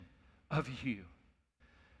of you.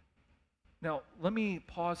 Now, let me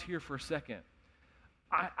pause here for a second.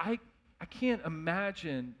 I can't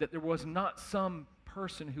imagine that there was not some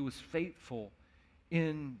person who was faithful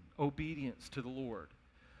in obedience to the Lord.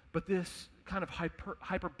 But this kind of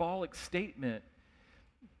hyperbolic statement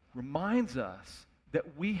reminds us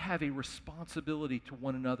that we have a responsibility to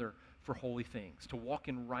one another for holy things, to walk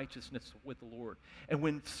in righteousness with the Lord. And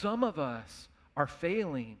when some of us are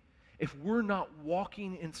failing, if we're not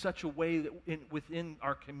walking in such a way that within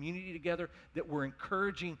our community together that we're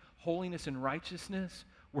encouraging holiness and righteousness,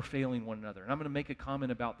 we're failing one another. And I'm going to make a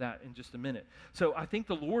comment about that in just a minute. So I think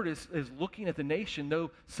the Lord is looking at the nation, though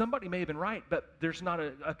somebody may have been right, but there's not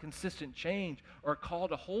a consistent change or a call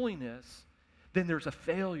to holiness, then there's a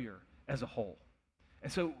failure as a whole.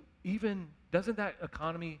 And so even, doesn't that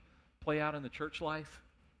economy play out in the church life?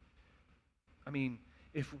 I mean,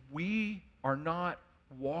 if we are not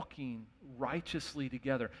walking righteously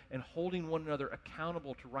together and holding one another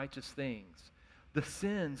accountable to righteous things, the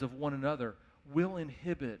sins of one another will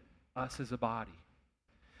inhibit us as a body.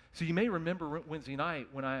 So you may remember Wednesday night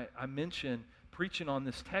when I mentioned preaching on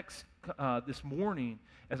this text this morning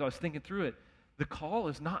as I was thinking through it. The call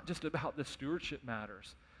is not just about the stewardship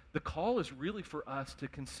matters. The call is really for us to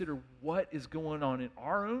consider what is going on in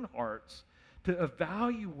our own hearts, to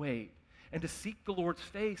evaluate and to seek the Lord's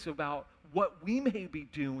face about what we may be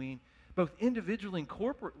doing, both individually and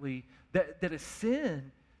corporately, that is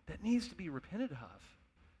sin that needs to be repented of.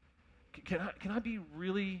 Can I be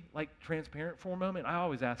really transparent for a moment? I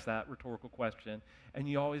always ask that rhetorical question, and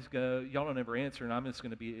you always go, y'all don't ever answer, and I'm just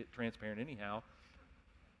going to be transparent anyhow.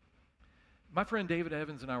 My friend David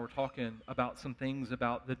Evans and I were talking about some things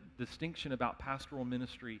about the distinction about pastoral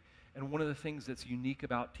ministry, and one of the things that's unique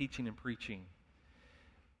about teaching and preaching.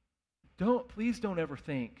 Please don't ever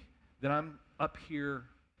think that I'm up here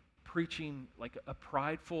preaching like a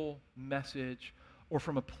prideful message or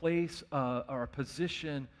from a place or a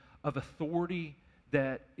position of authority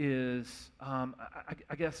that is,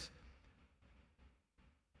 I guess,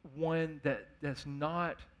 one that's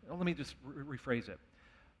not, let me just rephrase it.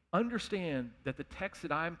 Understand that the text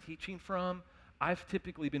that I'm teaching from, I've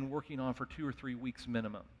typically been working on for 2 or 3 weeks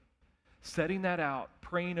minimum. Setting that out,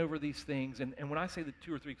 praying over these things, and when I say the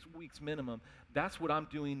 2 or 3 weeks minimum, that's what I'm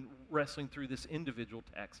doing wrestling through this individual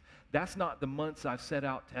text. That's not the months I've set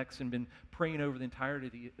out text and been praying over the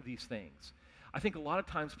entirety of these things. I think a lot of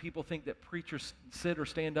times people think that preachers sit or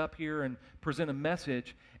stand up here and present a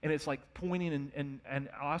message, and it's like pointing and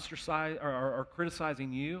ostracizing or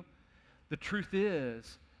criticizing you. The truth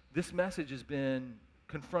is, this message has been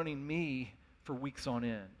confronting me for weeks on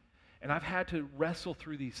end. And I've had to wrestle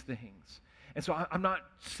through these things. And so I'm not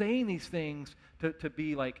saying these things to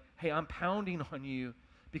be like, hey, I'm pounding on you,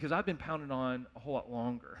 because I've been pounded on a whole lot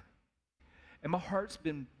longer. And my heart's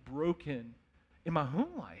been broken in my own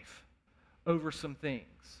life over some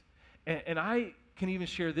things. And I can even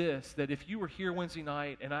share this, that if you were here Wednesday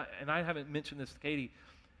night, and I haven't mentioned this to Katie,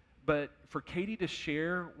 but for Katie to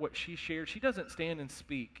share what she shared, she doesn't stand and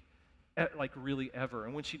speak really ever.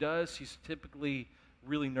 And when she does, she's typically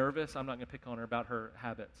really nervous. I'm not going to pick on her about her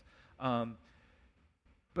habits.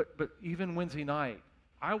 But even Wednesday night,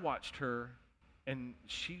 I watched her, and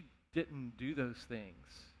she didn't do those things.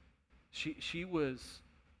 She was,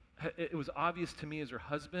 it was obvious to me as her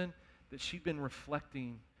husband that she'd been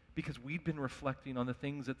reflecting, because we'd been reflecting on the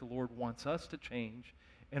things that the Lord wants us to change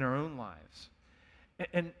in our own lives.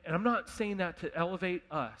 And I'm not saying that to elevate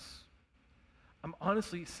us. I'm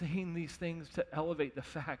honestly saying these things to elevate the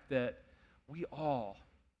fact that we all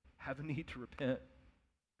have a need to repent.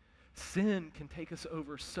 Sin can take us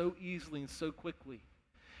over so easily and so quickly.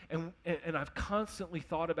 And I've constantly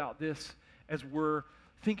thought about this as we're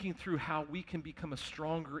thinking through how we can become a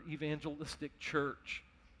stronger evangelistic church.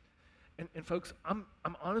 And folks, I'm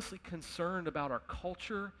honestly concerned about our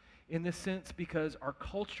culture in this sense, because our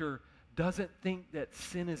culture doesn't think that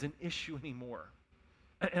sin is an issue anymore.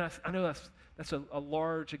 And I know that's a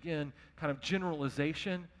large, again, kind of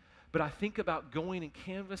generalization, but I think about going and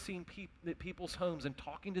canvassing people's homes and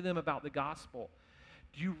talking to them about the gospel.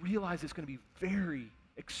 Do you realize it's going to be very,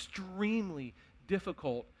 extremely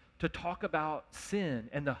difficult to talk about sin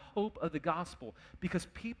and the hope of the gospel, because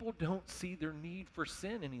people don't see their need for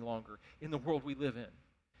sin any longer in the world we live in.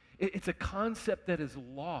 It's a concept that is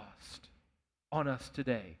lost on us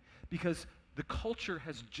today, because the culture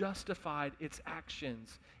has justified its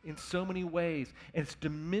actions in so many ways, and it's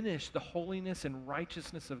diminished the holiness and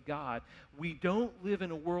righteousness of God. We don't live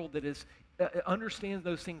in a world that understands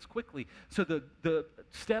those things quickly. So the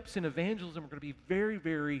steps in evangelism are going to be very,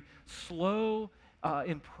 very slow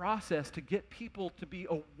in process to get people to be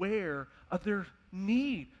aware of their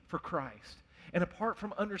need for Christ. And apart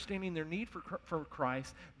from understanding their need for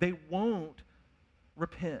Christ, they won't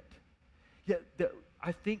repent. Yet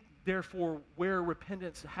I think, therefore, where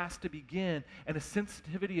repentance has to begin and a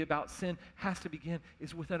sensitivity about sin has to begin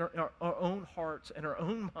is within our own hearts and our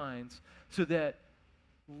own minds, so that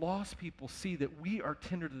lost people see that we are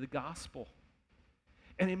tender to the gospel.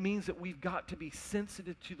 And it means that we've got to be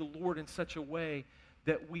sensitive to the Lord in such a way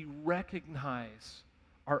that we recognize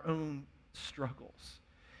our own struggles.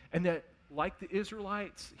 And that, like the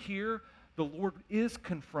Israelites here, the Lord is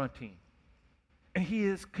confronting. And he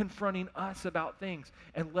is confronting us about things.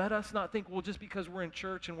 And let us not think, well, just because we're in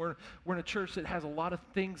church and we're in a church that has a lot of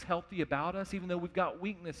things healthy about us, even though we've got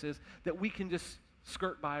weaknesses, that we can just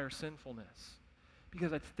skirt by our sinfulness.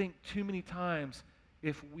 Because I think too many times,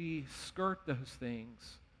 if we skirt those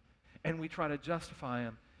things and we try to justify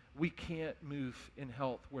them, we can't move in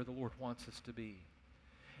health where the Lord wants us to be.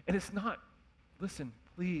 And it's not, listen,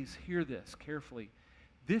 please hear this carefully.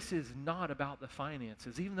 This is not about the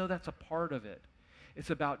finances, even though that's a part of it. It's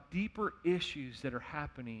about deeper issues that are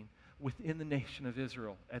happening within the nation of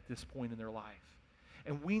Israel at this point in their life.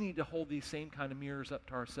 And we need to hold these same kind of mirrors up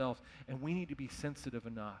to ourselves, and we need to be sensitive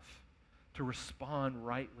enough to respond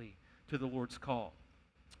rightly to the Lord's call.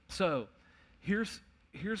 So,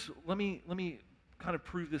 let me kind of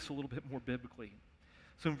prove this a little bit more biblically.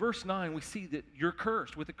 So in verse 9, we see that you're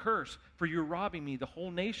cursed with a curse, for you're robbing me, the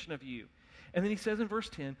whole nation of you. And then he says in verse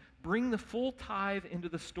 10, bring the full tithe into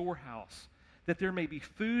the storehouse, that there may be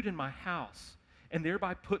food in my house, and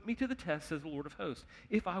thereby put me to the test, says the Lord of hosts,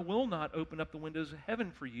 if I will not open up the windows of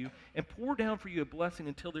heaven for you and pour down for you a blessing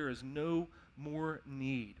until there is no more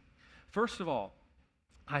need. First of all,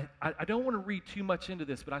 I don't want to read too much into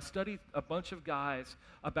this, but I studied a bunch of guys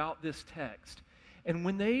about this text. And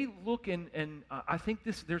when they look, and I think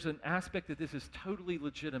there's an aspect that this is totally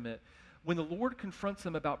legitimate. When the Lord confronts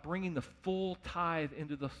them about bringing the full tithe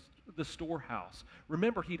into the storehouse,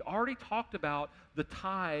 remember, he'd already talked about the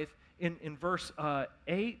tithe in verse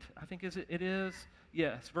 8, I think it is.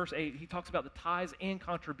 Yes, verse 8, he talks about the tithes and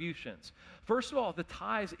contributions. First of all, the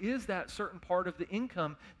tithes is that certain part of the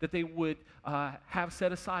income that they would have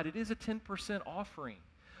set aside. It is a 10% offering.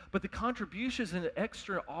 But the contribution is an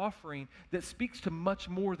extra offering that speaks to much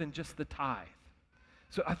more than just the tithe.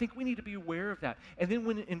 So I think we need to be aware of that. And then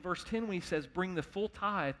when in verse 10 when he says bring the full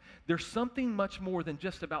tithe, there's something much more than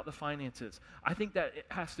just about the finances. I think that it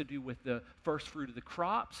has to do with the first fruit of the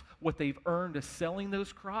crops, what they've earned as selling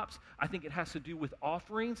those crops. I think it has to do with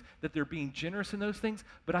offerings, that they're being generous in those things.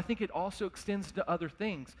 But I think it also extends to other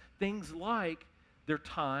things. Things like their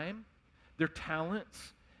time, their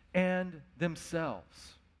talents, and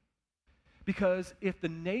themselves. Because if the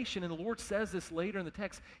nation, and the Lord says this later in the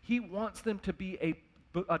text, he wants them to be a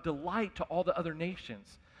delight to all the other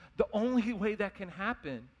nations. The only way that can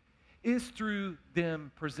happen is through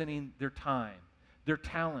them presenting their time, their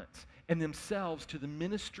talents, and themselves to the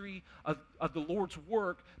ministry of the Lord's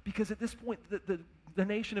work, because at this point, the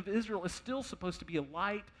nation of Israel is still supposed to be a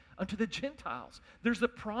light unto the Gentiles. There's the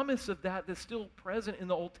promise of that that's still present in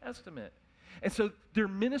the Old Testament. And so their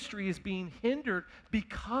ministry is being hindered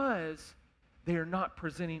because they are not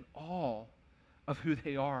presenting all of who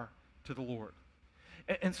they are to the Lord.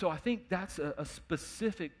 And so I think that's a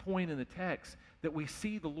specific point in the text that we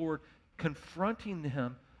see the Lord confronting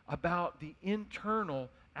them about the internal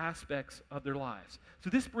aspects of their lives. So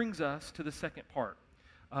this brings us to the second part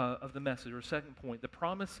of the message, or second point, the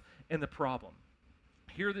promise and the problem.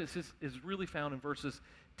 Here this is really found in verses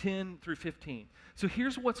 10 through 15. So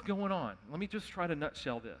here's what's going on. Let me just try to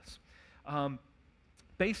nutshell this.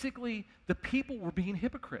 Basically, the people were being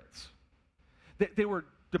hypocrites. They were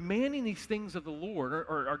demanding these things of the Lord,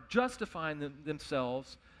 or justifying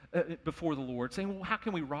themselves before the Lord, saying, well, how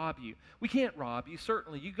can we rob you? We can't rob you,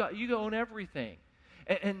 certainly. You own everything.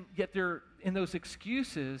 And yet they're, in those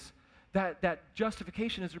excuses, that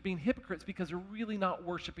justification is they're being hypocrites because they're really not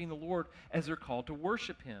worshiping the Lord as they're called to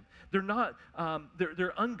worship him. They're not,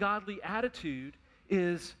 their ungodly attitude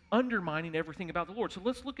is undermining everything about the Lord. So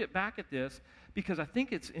let's look back at this, because I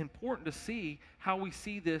think it's important to see how we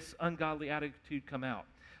see this ungodly attitude come out.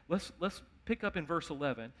 Let's pick up in verse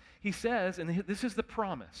 11. He says, and this is the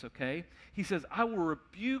promise, okay? He says, I will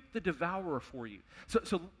rebuke the devourer for you.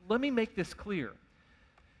 So let me make this clear.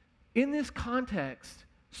 In this context,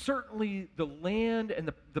 certainly the land and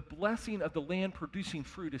the blessing of the land producing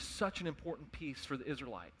fruit is such an important piece for the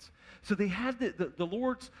Israelites. So they had the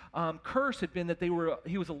Lord's curse had been that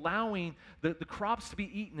he was allowing the crops to be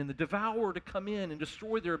eaten and the devourer to come in and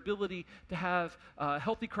destroy their ability to have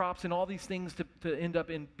healthy crops and all these things to end up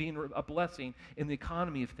in being a blessing in the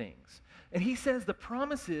economy of things. And he says the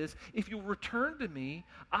promise is, if you'll return to me,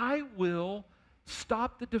 I will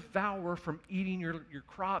stop the devourer from eating your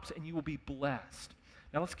crops and you will be blessed.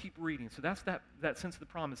 Now let's keep reading. So that's that sense of the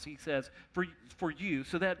promise. He says, for you,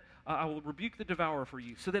 so that I will rebuke the devourer for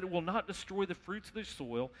you, so that it will not destroy the fruits of the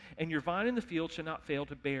soil, and your vine in the field shall not fail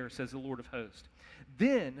to bear, says the Lord of hosts.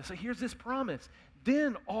 Then, so here's this promise,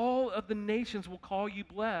 then all of the nations will call you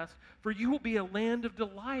blessed, for you will be a land of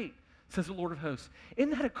delight, says the Lord of hosts.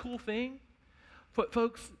 Isn't that a cool thing?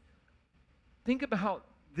 Folks, think about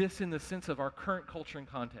this in the sense of our current culture and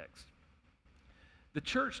context. The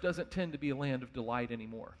church doesn't tend to be a land of delight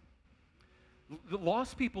anymore. The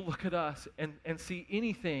lost people look at us and see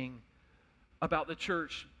anything about the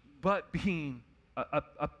church but being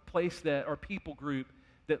a place that, or people group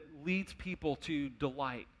that leads people to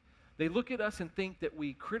delight. They look at us and think that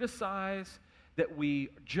we criticize, that we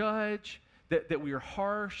judge, that we are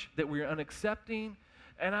harsh, that we are unaccepting.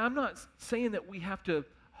 And I'm not saying that we have to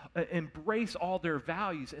embrace all their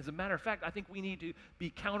values. As a matter of fact, I think we need to be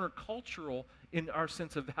countercultural in our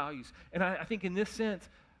sense of values. And I think in this sense,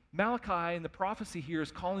 Malachi in the prophecy here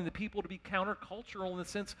is calling the people to be countercultural in the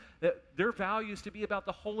sense that their value is to be about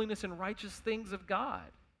the holiness and righteous things of God.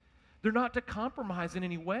 They're not to compromise in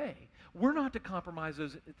any way. We're not to compromise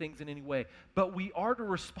those things in any way. But we are to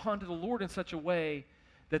respond to the Lord in such a way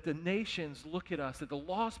that the nations look at us, that the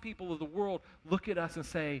lost people of the world look at us and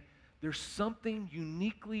say, there's something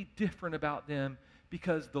uniquely different about them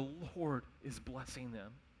because the Lord is blessing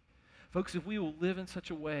them. Folks, if we will live in such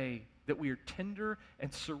a way that we are tender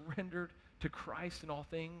and surrendered to Christ in all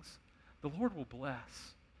things, the Lord will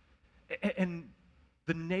bless. And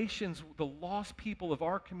the nations, the lost people of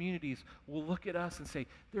our communities will look at us and say,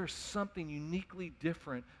 there's something uniquely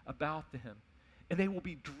different about them. And they will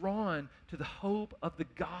be drawn to the hope of the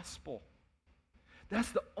gospel.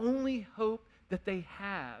 That's the only hope that they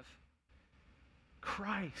have.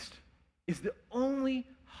 Christ is the only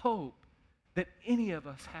hope that any of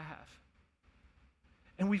us have.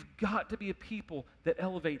 And we've got to be a people that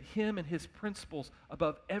elevate him and his principles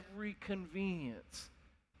above every convenience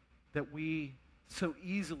that we so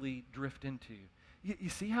easily drift into. You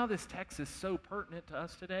see how this text is so pertinent to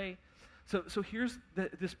us today? So here's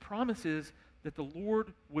this promise is that the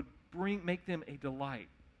Lord would make them a delight.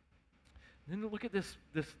 And then look at the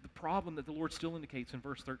problem that the Lord still indicates in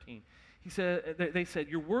verse 13. They said,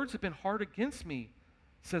 your words have been hard against me,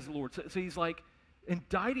 says the Lord. So he's like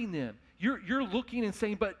indicting them. You're looking and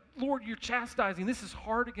saying, but Lord, you're chastising. This is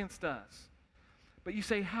hard against us. But you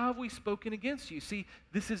say, how have we spoken against you? See,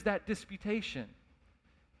 this is that disputation.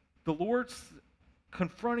 The Lord's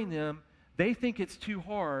confronting them. They think it's too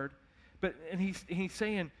hard. And he's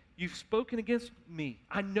saying, you've spoken against me.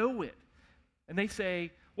 I know it. And they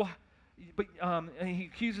say, well, and he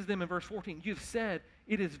accuses them in verse 14. You've said,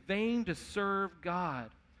 it is vain to serve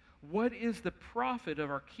God. What is the profit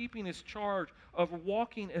of our keeping his charge, of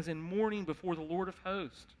walking as in mourning before the Lord of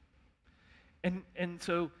hosts? And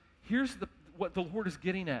so here's what the Lord is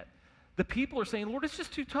getting at. The people are saying, Lord, it's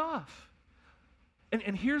just too tough.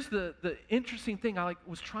 And here's the interesting thing. I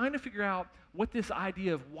was trying to figure out what this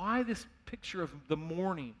idea of why this picture of the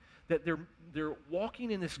mourning, that they're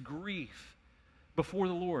walking in this grief before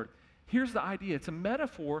the Lord. Here's the idea. It's a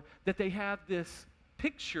metaphor that they have this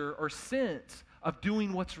picture or sense of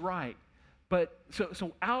doing what's right. But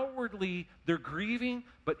so outwardly they're grieving,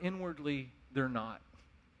 but inwardly they're not.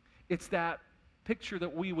 It's that picture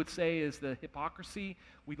that we would say is the hypocrisy.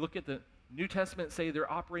 We look at the New Testament and say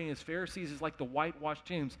they're operating as Pharisees, is like the whitewashed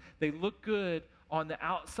tombs. They look good on the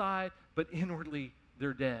outside, but inwardly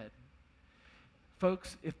they're dead.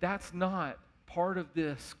 Folks, if that's not part of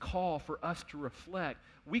this call for us to reflect,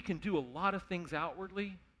 we can do a lot of things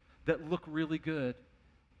outwardly that look really good,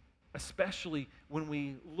 especially when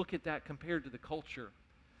we look at that compared to the culture.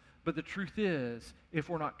 But the truth is, if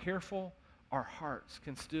we're not careful, our hearts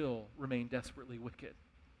can still remain desperately wicked.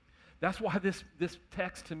 That's why this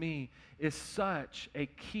text to me is such a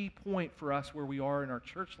key point for us where we are in our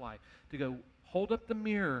church life, to go hold up the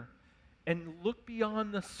mirror and look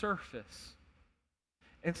beyond the surface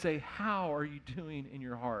and say, how are you doing in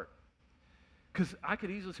your heart? Because I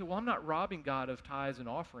could easily say, well, I'm not robbing God of tithes and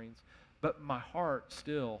offerings, but my heart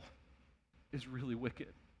still is really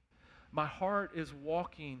wicked. My heart is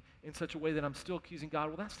walking in such a way that I'm still accusing God.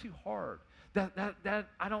 Well, that's too hard. That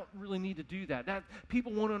I don't really need to do that. That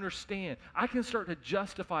people won't understand. I can start to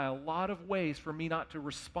justify a lot of ways for me not to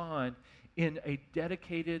respond in a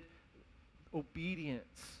dedicated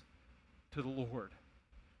obedience to the Lord.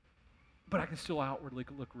 But I can still outwardly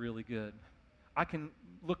look really good. I can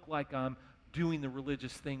look like I'm doing the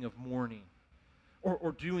religious thing of mourning,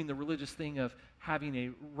 or doing the religious thing of having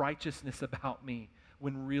a righteousness about me,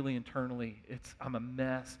 when really internally I'm a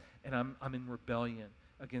mess and I'm in rebellion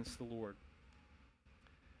against the Lord.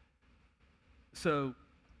 So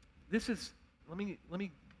let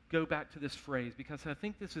me go back to this phrase, because I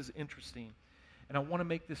think this is interesting. And I want to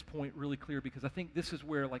make this point really clear, because I think this is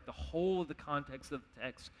where like the whole of the context of the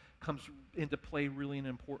text comes into play really in an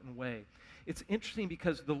important way. It's interesting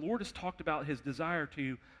because the Lord has talked about his desire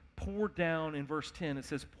to pour down. In verse 10, it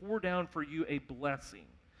says, pour down for you a blessing.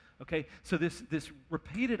 Okay, so this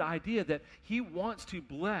repeated idea that he wants to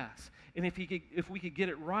bless. And if we could get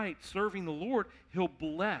it right, serving the Lord, he'll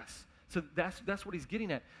bless. So that's what he's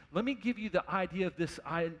getting at. Let me give you the idea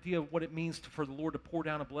of what it means for the Lord to pour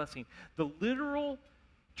down a blessing. The literal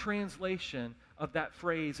translation of that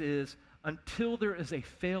phrase is, until there is a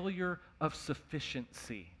failure of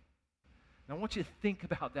sufficiency. Now I want you to think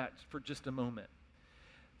about that for just a moment.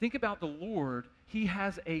 Think about the Lord. He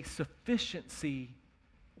has a sufficiency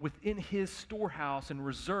within his storehouse and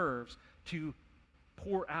reserves to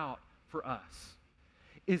pour out for us.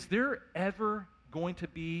 Is there ever going to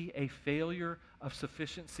be a failure of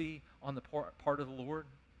sufficiency on the part of the Lord?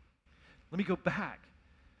 Let me go back.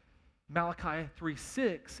 Malachi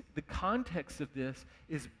 3:6, the context of this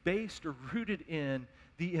is based or rooted in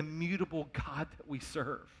the immutable God that we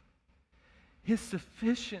serve. His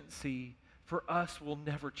sufficiency for us will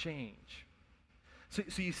never change. So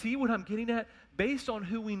you see what I'm getting at? Based on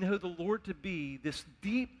who we know the Lord to be, this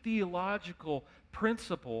deep theological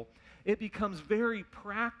principle, it becomes very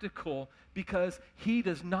practical, because he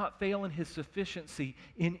does not fail in his sufficiency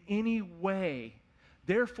in any way.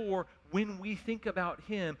 Therefore, when we think about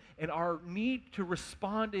him and our need to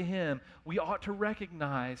respond to him, we ought to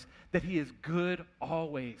recognize that he is good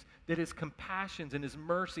always, that his compassions and his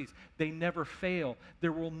mercies, they never fail.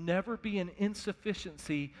 There will never be an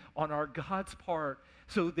insufficiency on our God's part.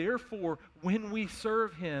 So therefore, when we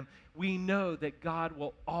serve him, we know that God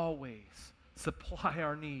will always supply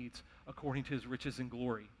our needs according to his riches and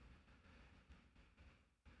glory.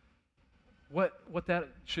 What that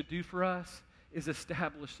should do for us is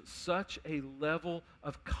establish such a level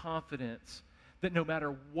of confidence that no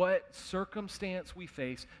matter what circumstance we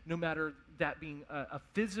face, no matter that being a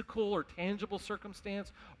physical or tangible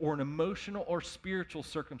circumstance or an emotional or spiritual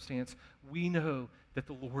circumstance, we know that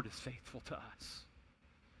the Lord is faithful to us.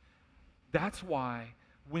 That's why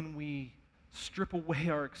when we strip away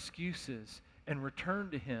our excuses and return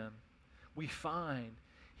to him, we find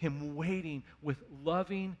him waiting with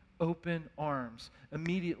loving, open arms.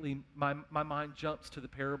 Immediately, my mind jumps to the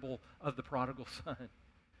parable of the prodigal son.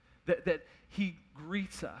 That he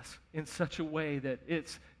greets us in such a way that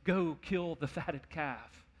it's, go kill the fatted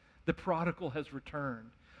calf. The prodigal has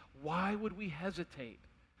returned. Why would we hesitate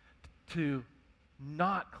to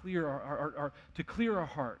not clear to clear our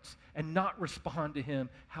hearts and not respond to him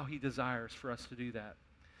how he desires for us to do that?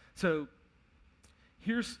 So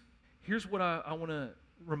here's what I want to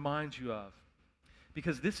remind you of,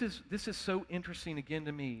 because this is so interesting again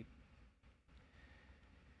to me.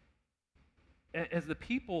 As the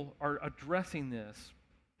people are addressing this,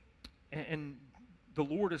 and the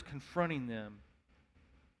Lord is confronting them,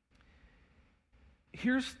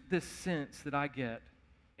 here's this sense that I get,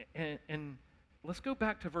 and let's go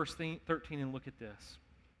back to verse 13 and look at this.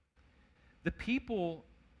 The people,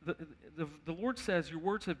 the Lord says, your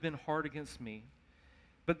words have been hard against me,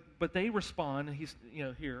 but they respond, and he's,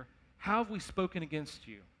 here, how have we spoken against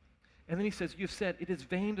you? And then he says, you've said, it is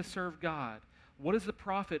vain to serve God. What is the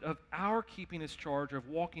profit of our keeping his charge, of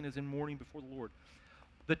walking as in mourning before the Lord?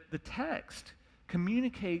 The text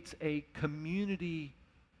communicates a community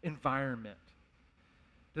environment.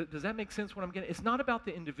 Does that make sense what I'm getting? It's not about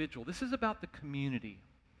the individual. This is about the community.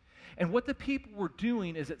 And what the people were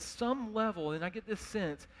doing is at some level, and I get this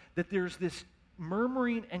sense, that there's this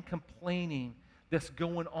murmuring and complaining that's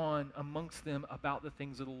going on amongst them about the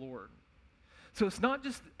things of the Lord. So it's not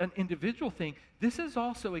just an individual thing. This is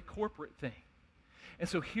also a corporate thing. And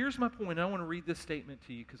so here's my point. I want to read this statement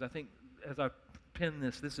to you because I think as I pen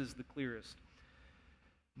this is the clearest.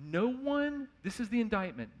 No one, this is the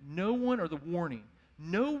indictment, no one, or the warning,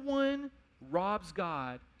 no one robs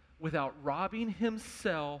God without robbing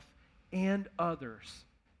himself and others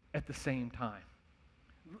at the same time.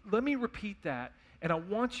 Let me repeat that, and I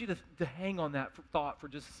want you to hang on that thought for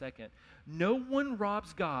just a second. No one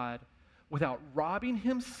robs God without robbing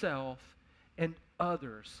himself and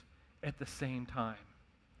others at the same time.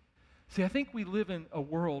 See, I think we live in a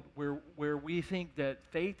world where we think that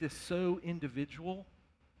faith is so individual,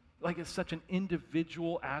 like it's such an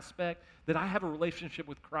individual aspect, that I have a relationship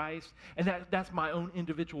with Christ, and that's my own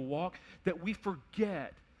individual walk, that we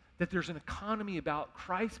forget that there's an economy about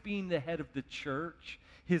Christ being the head of the church,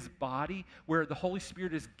 his body, where the Holy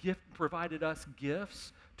Spirit has provided us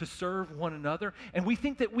gifts to serve one another. And we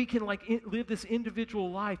think that we can live this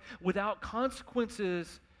individual life without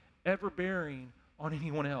consequences ever bearing on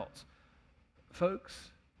anyone else.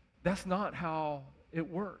 Folks, that's not how it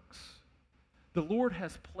works. The Lord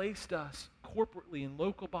has placed us corporately in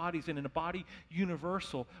local bodies and in a body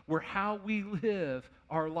universal where how we live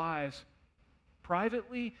our lives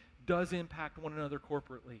privately does impact one another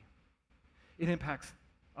corporately. It impacts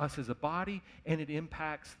us as a body, and it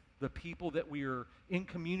impacts the people that we are in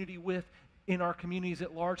community with in our communities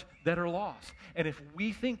at large that are lost. And if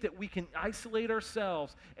we think that we can isolate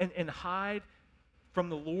ourselves and hide from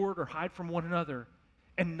the Lord or hide from one another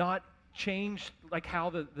and not change like how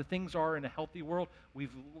the things are in a healthy world, we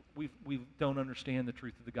don't understand the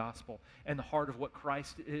truth of the gospel and the heart of what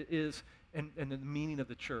Christ is and the meaning of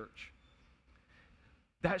the church.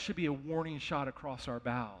 That should be a warning shot across our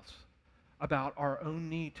bows about our own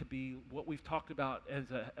need to be what we've talked about as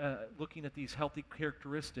looking at these healthy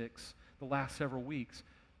characteristics the last several weeks.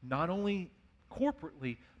 Not only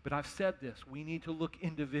corporately, but I've said this, we need to look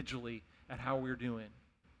individually at how we're doing.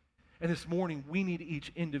 And this morning, we need to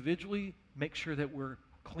each individually make sure that we're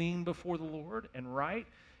clean before the Lord and right,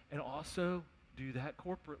 and also do that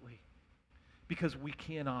corporately, because we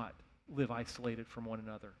cannot live isolated from one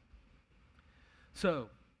another. So,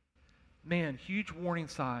 man, huge warning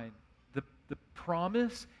sign. The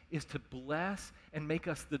promise is to bless and make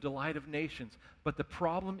us the delight of nations. But the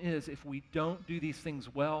problem is, if we don't do these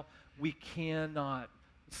things well, we cannot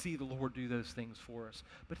see the Lord do those things for us.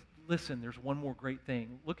 But listen, there's one more great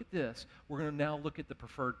thing. Look at this. We're going to now look at the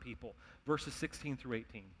preferred people. Verses 16 through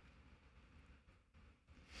 18.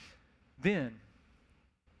 Then,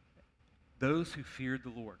 those who feared the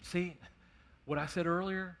Lord. See, what I said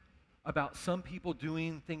earlier about some people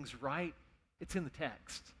doing things right, it's in the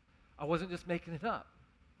text. I wasn't just making it up,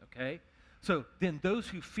 okay? So then those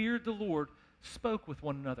who feared the Lord spoke with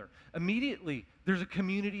one another. Immediately, there's a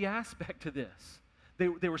community aspect to this.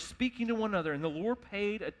 They were speaking to one another, and the Lord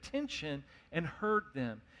paid attention and heard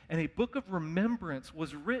them. And a book of remembrance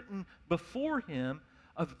was written before him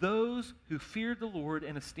of those who feared the Lord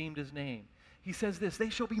and esteemed his name. He says this, "They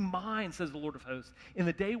shall be mine, says the Lord of hosts, in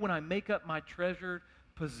the day when I make up my treasured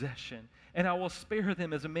possession, and I will spare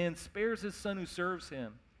them as a man spares his son who serves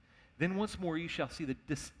him. Then once more you shall see the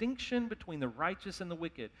distinction between the righteous and the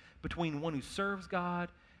wicked, between one who serves God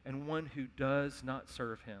and one who does not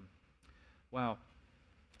serve him." Wow.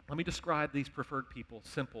 Let me describe these preferred people.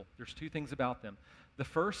 Simple. There's two things about them. The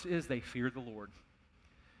first is they fear the Lord.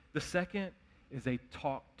 The second is they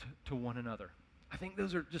talk to one another. I think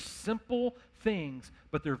those are just simple things,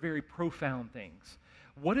 but they're very profound things.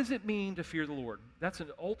 What does it mean to fear the Lord? That's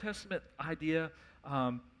an Old Testament idea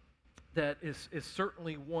that is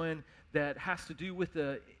certainly one that has to do with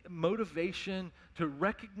the motivation to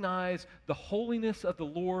recognize the holiness of the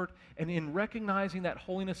Lord. And in recognizing that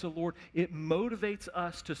holiness of the Lord, it motivates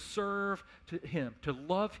us to serve to him, to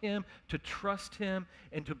love him, to trust him,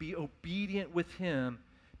 and to be obedient with him,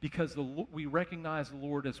 because we recognize the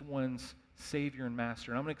Lord as one's Savior and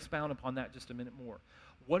Master. And I'm going to expound upon that just a minute more.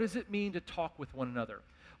 What does it mean to talk with one another?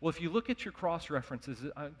 Well, if you look at your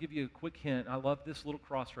cross-references, I'll give you a quick hint. I love this little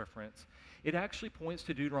cross-reference. It actually points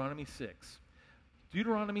to Deuteronomy 6.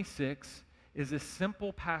 Deuteronomy 6 is this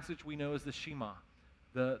simple passage we know as the Shema,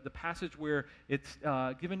 the passage where it's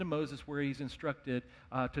given to Moses, where he's instructed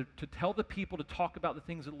to tell the people to talk about the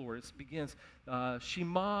things of the Lord. It begins,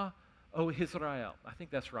 Shema, O Israel. I think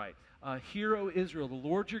that's right. Hear, O Israel, the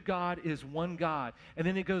Lord your God is one God. And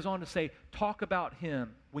then it goes on to say, talk about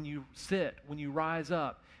him when you sit, when you rise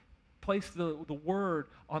up. Place the word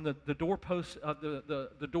on the doorposts of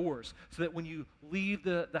the doors, so that when you leave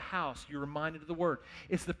the house, you're reminded of the word.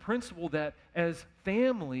 It's the principle that as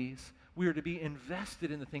families, we are to be invested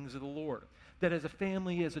in the things of the Lord. That as a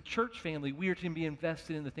family, as a church family, we are to be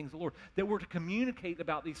invested in the things of the Lord. That we're to communicate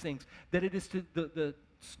about these things. That it is to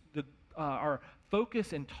our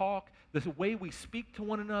focus and talk, the way we speak to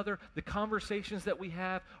one another, the conversations that we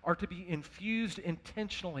have are to be infused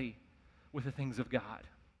intentionally with the things of God.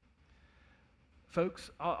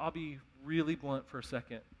 Folks, I'll be really blunt for a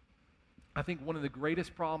second. I think one of the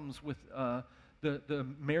greatest problems with the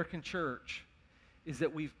American church is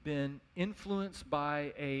that we've been influenced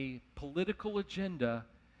by a political agenda,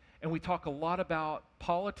 and we talk a lot about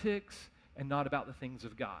politics and not about the things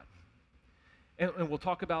of God. And we'll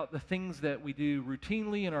talk about the things that we do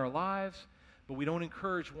routinely in our lives, but we don't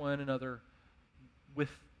encourage one another with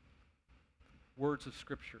words of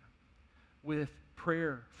Scripture, with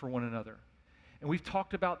prayer for one another. And we've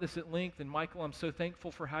talked about this at length, and Michael, I'm so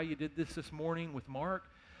thankful for how you did this morning with Mark,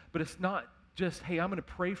 but it's not just, hey, I'm going to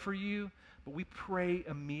pray for you, but we pray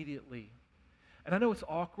immediately. And I know it's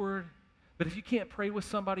awkward, but if you can't pray with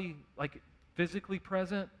somebody like physically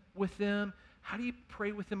present with them, how do you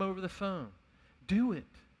pray with them over the phone? Do it.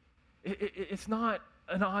 It's not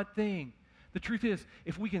an odd thing. The truth is,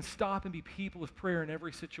 if we can stop and be people of prayer in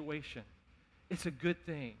every situation, it's a good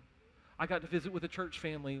thing. I got to visit with a church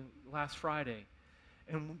family last Friday,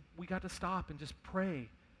 and we got to stop and just pray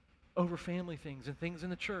over family things and things in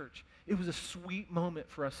the church. It was a sweet moment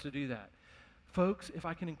for us to do that. Folks, if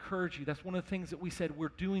I can encourage you, that's one of the things that we said, we're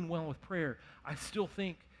doing well with prayer. I still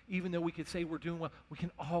think, even though we could say we're doing well, we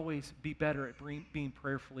can always be better at being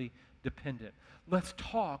prayerfully dependent. Let's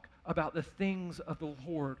talk about the things of the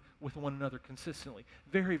Lord with one another consistently.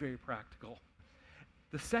 Very, very practical.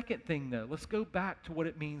 The second thing, though, let's go back to what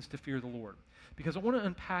it means to fear the Lord. Because I want to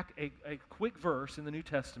unpack a quick verse in the New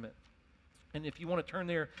Testament. And if you want to turn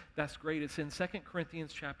there, that's great. It's in 2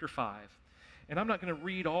 Corinthians chapter 5. And I'm not going to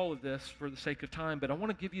read all of this for the sake of time, but I want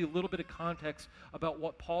to give you a little bit of context about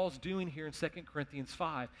what Paul's doing here in 2 Corinthians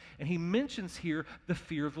 5. And he mentions here the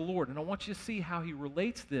fear of the Lord. And I want you to see how he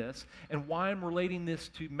relates this and why I'm relating this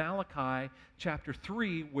to Malachi chapter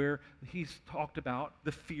 3, where he's talked about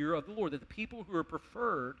the fear of the Lord. That the people who are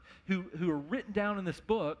preferred, who are written down in this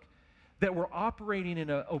book, that were operating in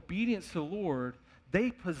obedience to the Lord,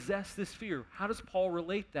 they possess this fear. How does Paul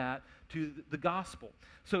relate that to the gospel?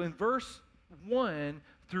 So in verse 1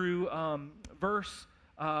 through verse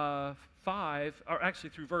 5, or actually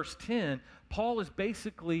through verse 10, Paul is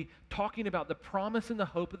basically talking about the promise and the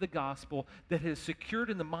hope of the gospel that has secured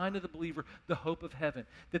in the mind of the believer the hope of heaven.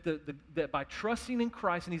 That by trusting in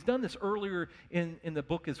Christ, and he's done this earlier in the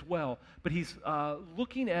book as well, but he's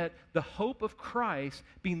looking at the hope of Christ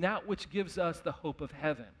being that which gives us the hope of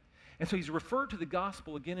heaven. And so he's referred to the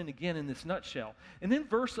gospel again and again in this nutshell. And then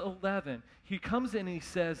verse 11, he comes in and he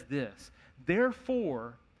says this,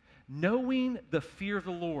 therefore, knowing the fear of the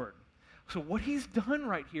Lord. So what he's done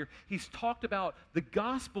right here, he's talked about the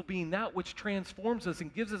gospel being that which transforms us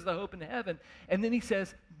and gives us the hope in heaven. And then he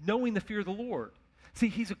says, knowing the fear of the Lord. See,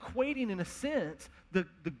 he's equating, in a sense, the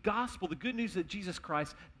gospel, the good news that Jesus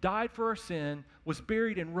Christ died for our sin, was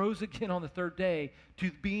buried, and rose again on the third day, to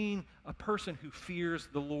being a person who fears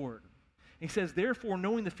the Lord. He says, therefore,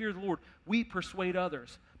 knowing the fear of the Lord, we persuade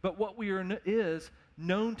others. But what we are is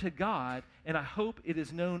known to God, and I hope it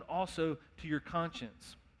is known also to your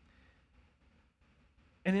conscience.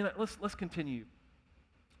 And then let's continue.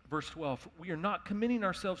 Verse 12, we are not committing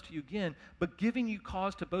ourselves to you again, but giving you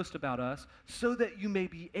cause to boast about us, so that you may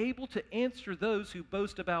be able to answer those who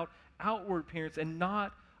boast about outward appearance and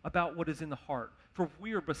not about what is in the heart. For if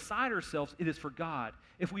we are beside ourselves, it is for God.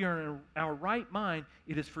 If we are in our right mind,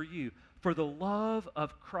 it is for you. For the love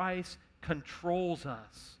of Christ controls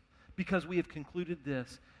us, because we have concluded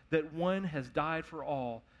this, that one has died for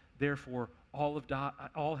all, therefore all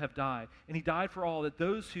have died. And he died for all, that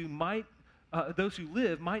those who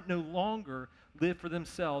live might no longer live for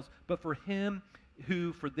themselves, but for him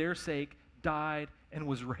who for their sake died and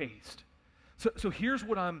was raised. So here's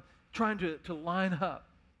what I'm trying to line up.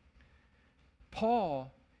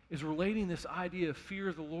 Paul is relating this idea of fear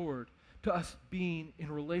of the Lord to us being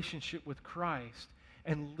in relationship with Christ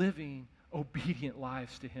and living obedient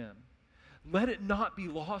lives to him. Let it not be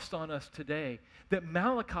lost on us today that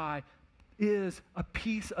Malachi is a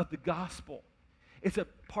piece of the gospel. It's a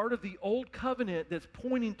part of the old covenant that's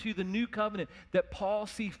pointing to the new covenant that Paul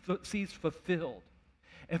sees fulfilled.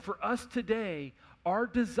 And for us today, our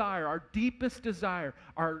desire, our deepest desire,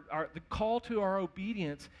 the call to our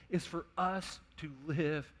obedience is for us to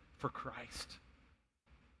live for Christ.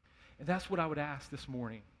 And that's what I would ask this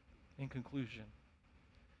morning in conclusion.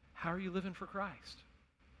 How are you living for Christ?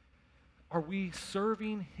 Are we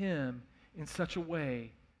serving him in such a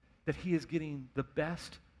way that he is getting the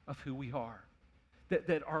best of who we are?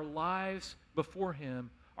 That our lives before him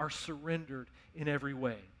are surrendered in every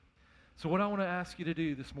way. So what I want to ask you to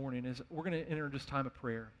do this morning is we're going to enter this time of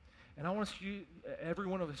prayer. And I want every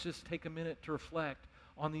one of us just take a minute to reflect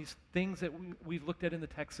on these things that we've looked at in the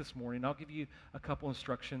text this morning. I'll give you a couple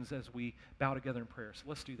instructions as we bow together in prayer. So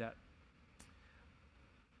let's do that.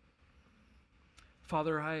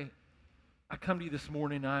 Father, I come to you this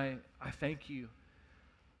morning. I thank you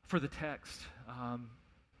for the text,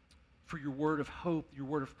 for your word of hope, your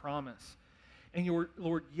word of promise. And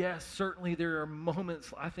Lord, yes, certainly there are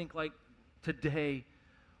moments, I think, like today,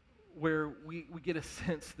 where we get a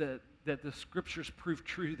sense that the scriptures prove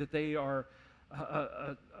true, that they are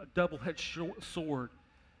a double-edged sword,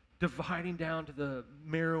 dividing down to the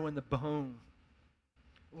marrow and the bone.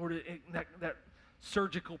 Lord, that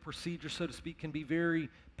surgical procedure, so to speak, can be very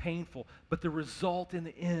painful, but the result in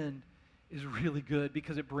the end is really good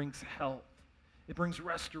because it brings health. It brings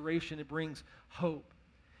restoration. It brings hope.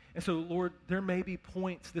 And so, Lord, there may be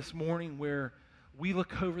points this morning where we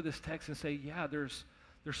look over this text and say, yeah, there's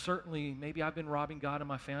certainly, maybe I've been robbing God of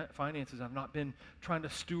my finances. I've not been trying to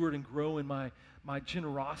steward and grow in my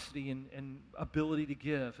generosity and ability to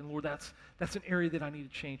give. And Lord, that's an area that I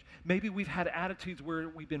need to change. Maybe we've had attitudes where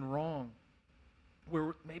we've been wrong,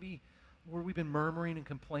 where we've been murmuring and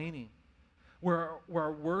complaining, where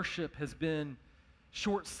our worship has been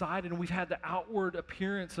short-sighted and we've had the outward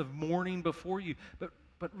appearance of mourning before you.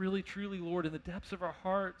 But really, truly, Lord, in the depths of our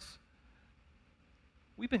hearts,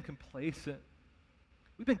 we've been complacent.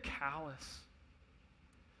 We've been callous.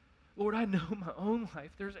 Lord, I know my own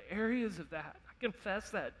life. There's areas of that. I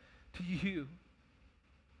confess that to you.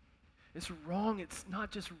 It's wrong. It's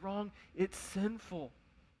not just wrong. It's sinful.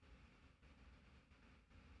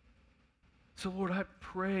 So, Lord, I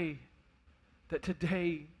pray that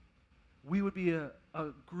today we would be a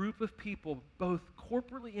group of people, both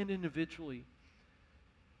corporately and individually,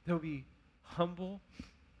 that would be humble,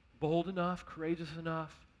 bold enough, courageous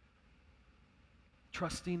enough,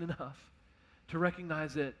 trusting enough to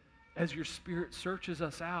recognize that as your Spirit searches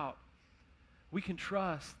us out, we can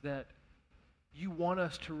trust that you want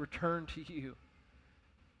us to return to you.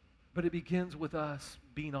 But it begins with us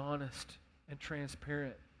being honest and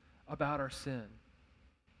transparent about our sin.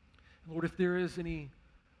 Lord, if there is any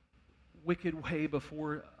wicked way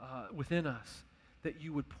within us, that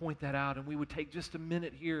you would point that out, and we would take just a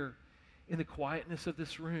minute here in the quietness of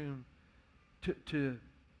this room to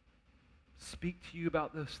speak to you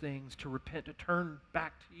about those things, to repent, to turn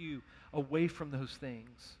back to you away from those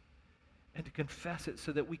things, and to confess it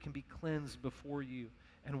so that we can be cleansed before you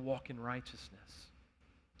and walk in righteousness.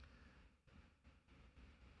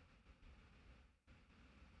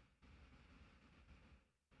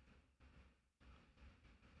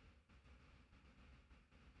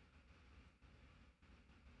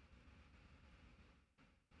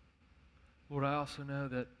 Lord, I also know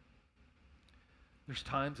that there's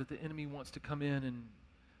times that the enemy wants to come in, and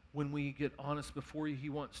when we get honest before you, he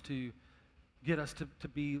wants to get us to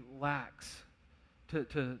be lax,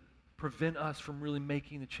 to prevent us from really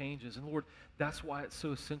making the changes. And Lord, that's why it's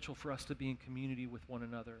so essential for us to be in community with one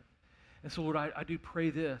another. And so, Lord, I do pray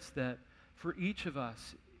this, that for each of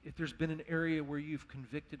us, if there's been an area where you've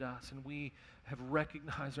convicted us and we have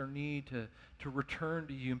recognized our need to return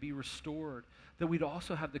to you and be restored, that we'd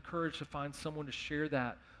also have the courage to find someone to share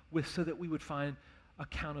that with, so that we would find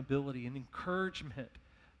accountability and encouragement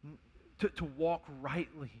to walk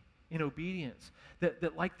rightly in obedience.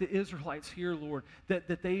 That like the Israelites here, Lord,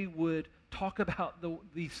 that they would talk about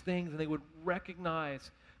these things, and they would recognize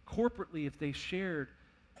corporately, if they shared,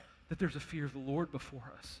 that there's a fear of the Lord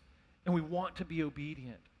before us, and we want to be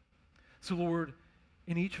obedient. So, Lord,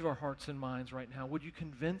 in each of our hearts and minds right now, would you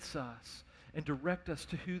convince us and direct us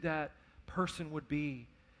to who that person would be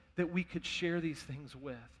that we could share these things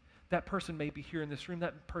with? That person may be here in this room.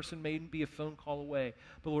 That person may be a phone call away.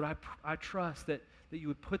 But Lord, I trust that you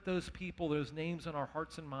would put those people, those names on our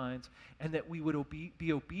hearts and minds, and that we would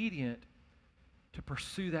be obedient to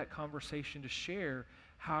pursue that conversation, to share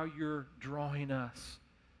how you're drawing us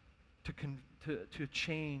to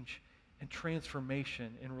change and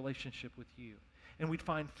transformation in relationship with you. And we'd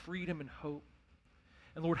find freedom and hope.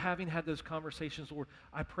 And Lord, having had those conversations, Lord,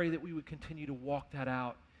 I pray that we would continue to walk that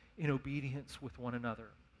out in obedience with one another.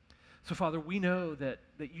 So, Father, we know that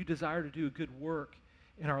you desire to do a good work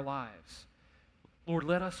in our lives. Lord,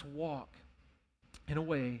 let us walk in a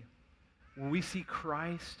way where we see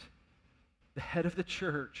Christ, the head of the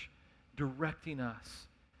church, directing us,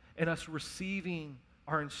 and us receiving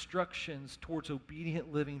our instructions towards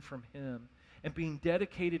obedient living from him, and being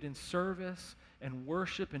dedicated in service and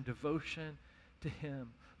worship and devotion to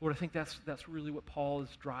him. Lord, I think that's really what Paul is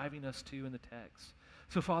driving us to in the text.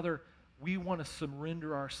 So, Father, we want to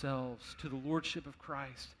surrender ourselves to the lordship of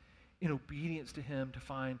Christ in obedience to him, to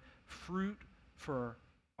find fruit for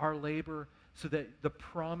our labor, so that the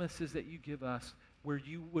promises that you give us, where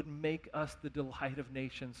you would make us the delight of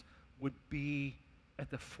nations, would be at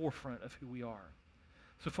the forefront of who we are.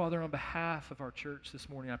 So, Father, on behalf of our church this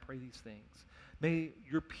morning, I pray these things. May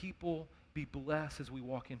your people be blessed as we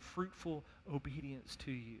walk in fruitful obedience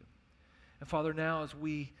to you. And, Father, now as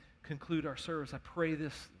we conclude our service, I pray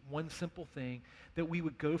this one simple thing, that we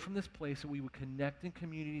would go from this place, that we would connect in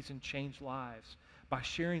communities and change lives by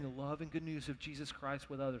sharing the love and good news of Jesus Christ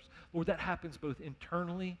with others. Lord, that happens both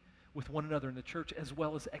internally with one another in the church as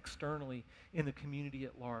well as externally in the community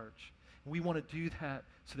at large. We want to do that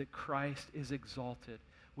so that Christ is exalted.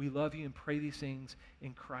 We love you and pray these things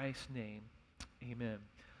in Christ's name. Amen.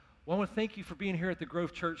 Well, I want to thank you for being here at the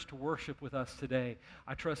Grove Church to worship with us today.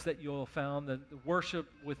 I trust that you'll have found that the worship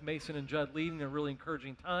with Mason and Judd leading a really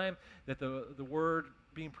encouraging time, that the word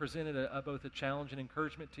being presented both a challenge and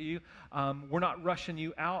encouragement to you. We're not rushing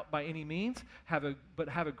you out by any means, but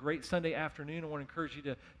have a great Sunday afternoon. I want to encourage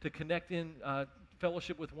you to connect in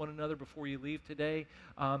fellowship with one another before you leave today.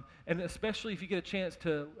 And especially if you get a chance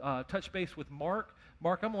to touch base with Mark.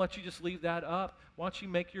 Mark, I'm going to let you just leave that up. Why don't you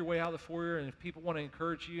make your way out of the foyer, and if people want to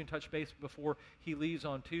encourage you and touch base before he leaves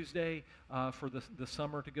on Tuesday for the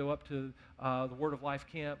summer to go up to the Word of Life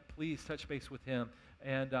camp, please touch base with him.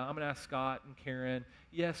 And I'm going to ask Scott and Karen,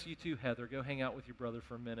 yes, you too, Heather, go hang out with your brother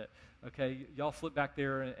for a minute. Okay, y'all slip back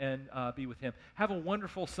there and be with him. Have a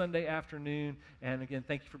wonderful Sunday afternoon, and again,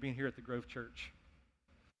 thank you for being here at the Grove Church.